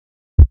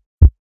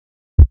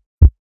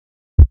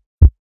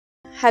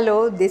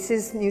Hello, this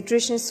is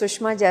nutritionist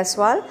Sushma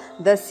Jaiswal,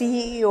 the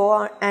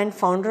CEO and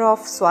founder of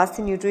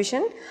Swasthi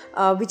Nutrition,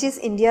 which is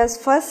India's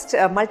first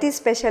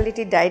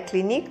multi-speciality diet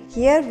clinic.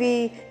 Here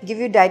we give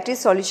you dietary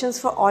solutions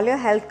for all your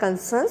health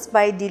concerns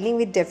by dealing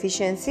with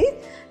deficiency,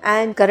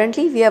 and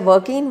currently we are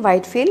working in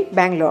Whitefield,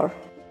 Bangalore.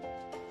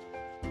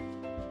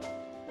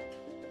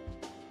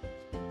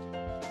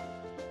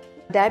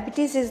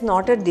 Diabetes is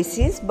not a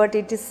disease, but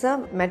it is a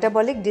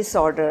metabolic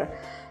disorder.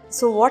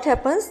 So what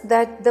happens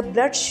that the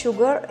blood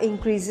sugar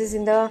increases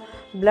in the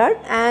blood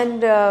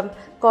and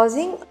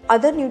causing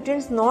other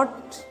nutrients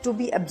not to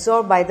be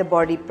absorbed by the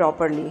body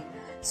properly.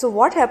 So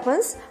what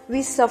happens,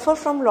 we suffer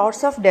from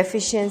lots of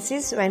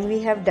deficiencies when we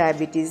have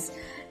diabetes.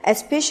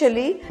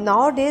 Especially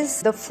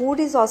nowadays the food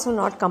is also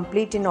not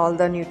complete in all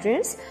the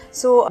nutrients,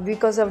 so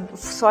because of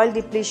soil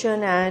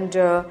depletion and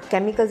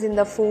chemicals in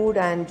the food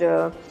and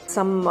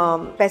some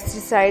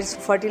pesticides,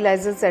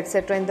 fertilizers,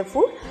 etc. in the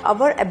food,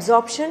 our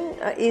absorption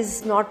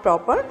is not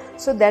proper.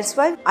 So that's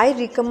why I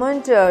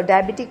recommend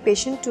diabetic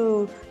patient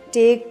to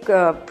take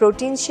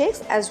protein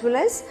shakes as well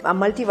as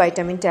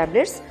multivitamin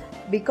tablets,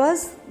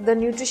 because the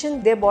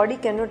nutrition their body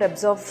cannot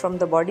absorb from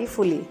the body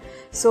fully.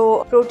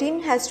 So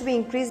protein has to be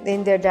increased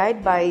in their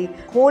diet by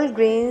whole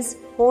grains,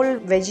 whole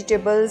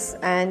vegetables,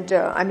 and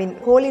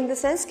whole in the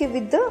sense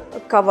with the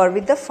cover,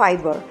 with the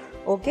fiber.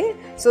 Okay,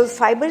 so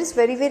fiber is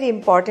very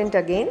important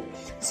again.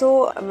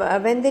 So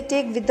when they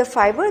take with the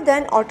fiber,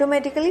 then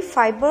automatically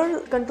fiber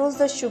controls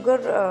the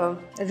sugar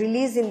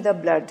release in the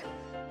blood.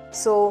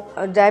 So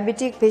a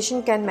diabetic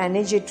patient can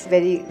manage it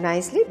very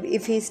nicely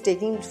if he is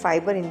taking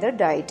fiber in the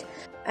diet.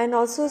 And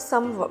also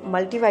some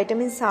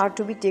multivitamins are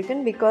to be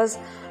taken, because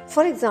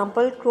for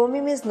example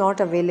chromium is not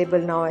available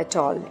now at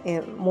all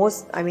in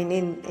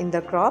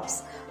the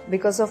crops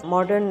because of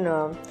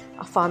modern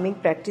farming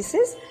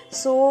practices.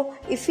 So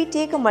if we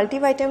take a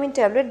multivitamin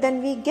tablet,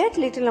 then we get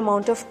little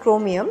amount of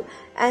chromium,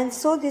 and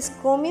so this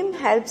chromium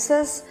helps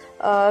us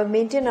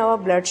maintain our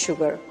blood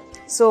sugar.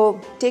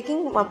 So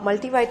taking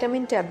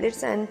multivitamin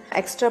tablets and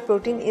extra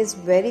protein is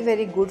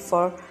very good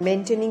for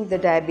maintaining the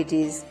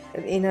diabetes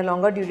in a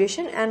longer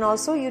duration, and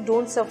also you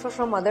don't suffer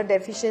from other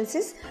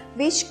deficiencies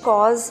which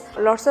cause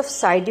lots of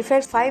side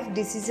effects. 5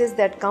 diseases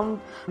that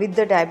come with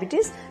the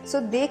diabetes,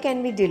 so they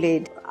can be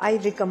delayed. I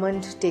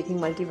recommend taking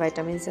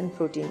multivitamins and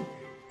protein.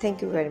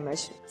 Thank you very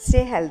much.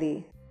 Stay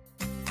healthy.